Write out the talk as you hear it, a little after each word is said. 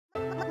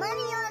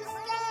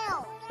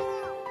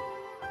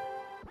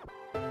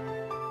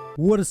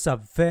What's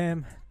up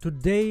fam?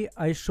 Today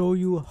I show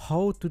you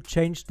how to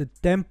change the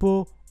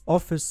tempo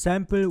of a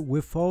sample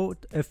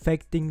without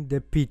affecting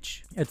the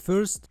pitch. At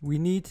first we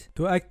need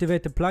to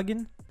activate the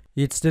plugin.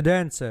 It's the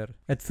dancer.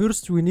 At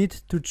first we need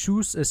to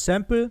choose a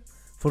sample.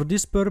 For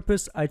this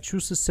purpose I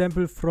choose a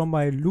sample from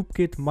my loop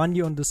kit,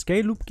 Money on the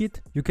Scale loop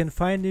kit. You can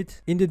find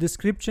it in the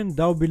description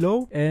down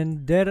below,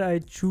 and there I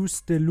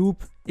choose the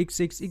loop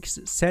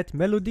XXX set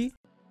melody.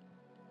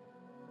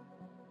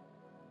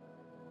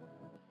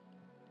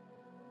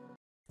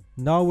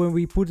 Now when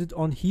we put it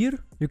on here,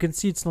 you can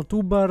see it's not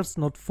 2 bars,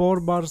 not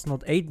 4 bars,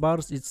 not 8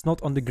 bars, it's not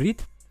on the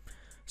grid.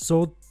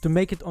 So to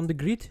make it on the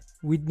grid,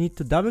 we need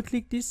to double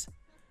click this,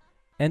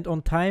 and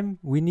on time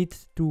we need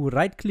to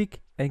right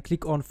click and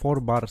click on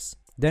 4 bars.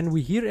 Then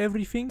we hear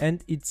everything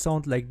and it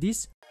sounds like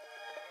this.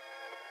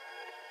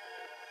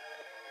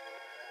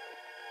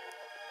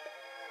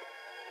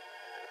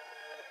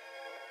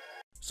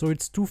 So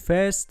it's too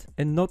fast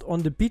and not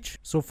on the pitch,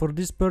 so for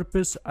this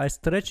purpose I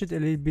stretch it a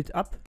little bit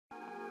up.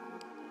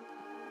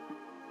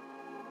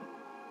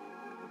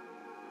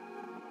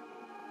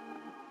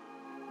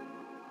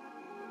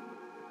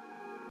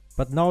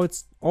 But now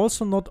it's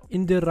also not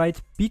in the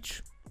right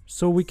pitch,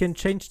 so we can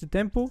change the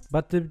tempo,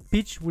 but the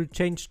pitch will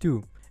change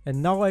too.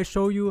 And now I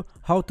show you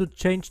how to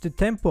change the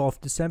tempo of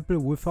the sample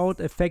without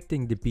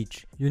affecting the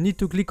pitch. You need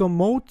to click on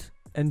mode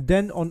and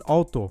then on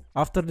auto.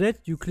 After that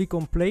you click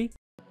on play.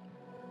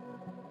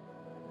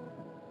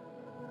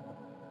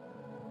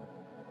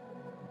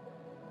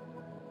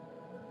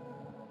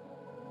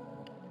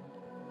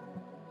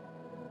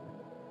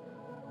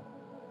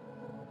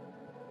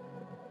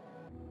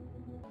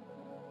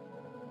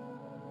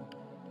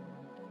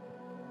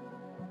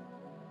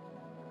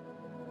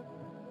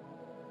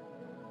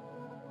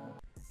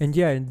 And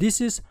yeah, and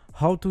this is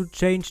how to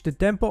change the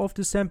tempo of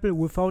the sample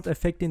without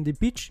affecting the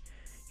pitch.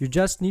 You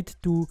just need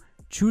to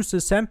choose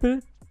a sample,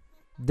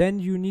 then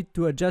you need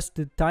to adjust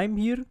the time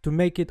here to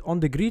make it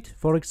on the grid,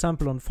 for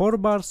example on 4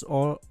 bars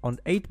or on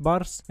 8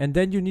 bars, and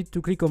then you need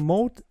to click on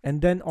mode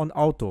and then on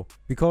auto,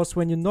 because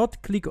when you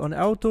not click on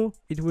auto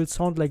it will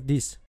sound like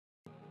this.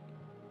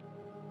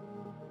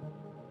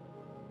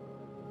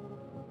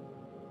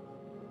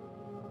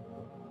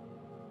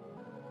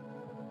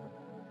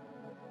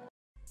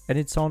 And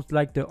it sounds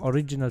like the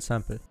original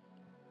sample.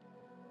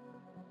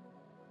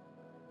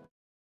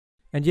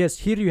 And yes,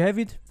 here you have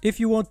it. If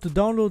you want to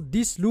download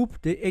this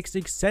loop, the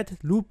XXZ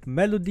loop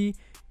melody,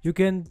 you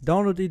can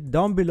download it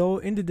down below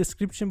in the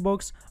description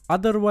box.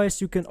 Otherwise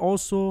you can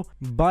also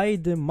buy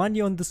the Money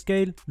on the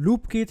Scale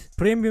loop kit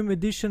premium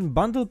edition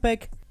bundle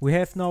pack. We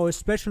have now a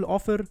special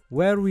offer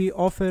where we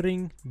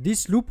offering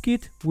this loop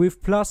kit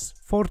with plus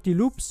 40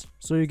 loops,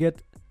 so you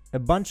get a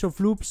bunch of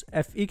loops,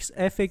 FX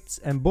effects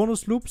and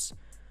bonus loops.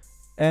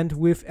 And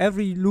with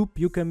every loop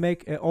you can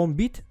make your own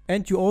beat,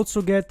 and you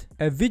also get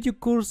a video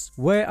course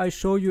where I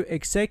show you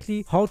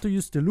exactly how to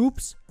use the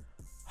loops,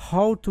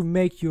 how to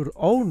make your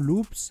own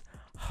loops,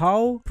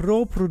 how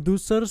pro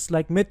producers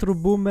like Metro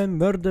Boomin,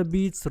 Murder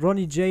Beats,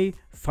 Ronnie J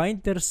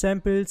find their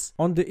samples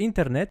on the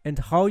internet, and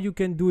how you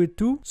can do it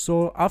too.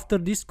 So after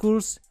this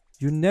course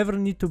you never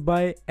need to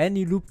buy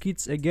any loop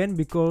kits again,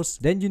 because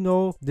then you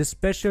know the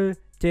special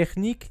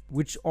technique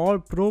which all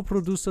pro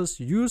producers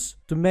use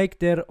to make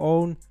their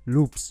own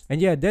loops.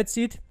 And yeah, that's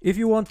it. If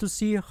you want to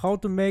see how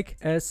to make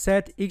a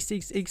sad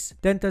XXX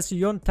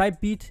Tentacion type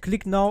beat,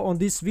 click now on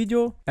this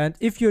video, and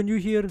if you're new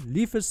here,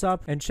 leave a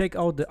sub and check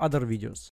out the other videos.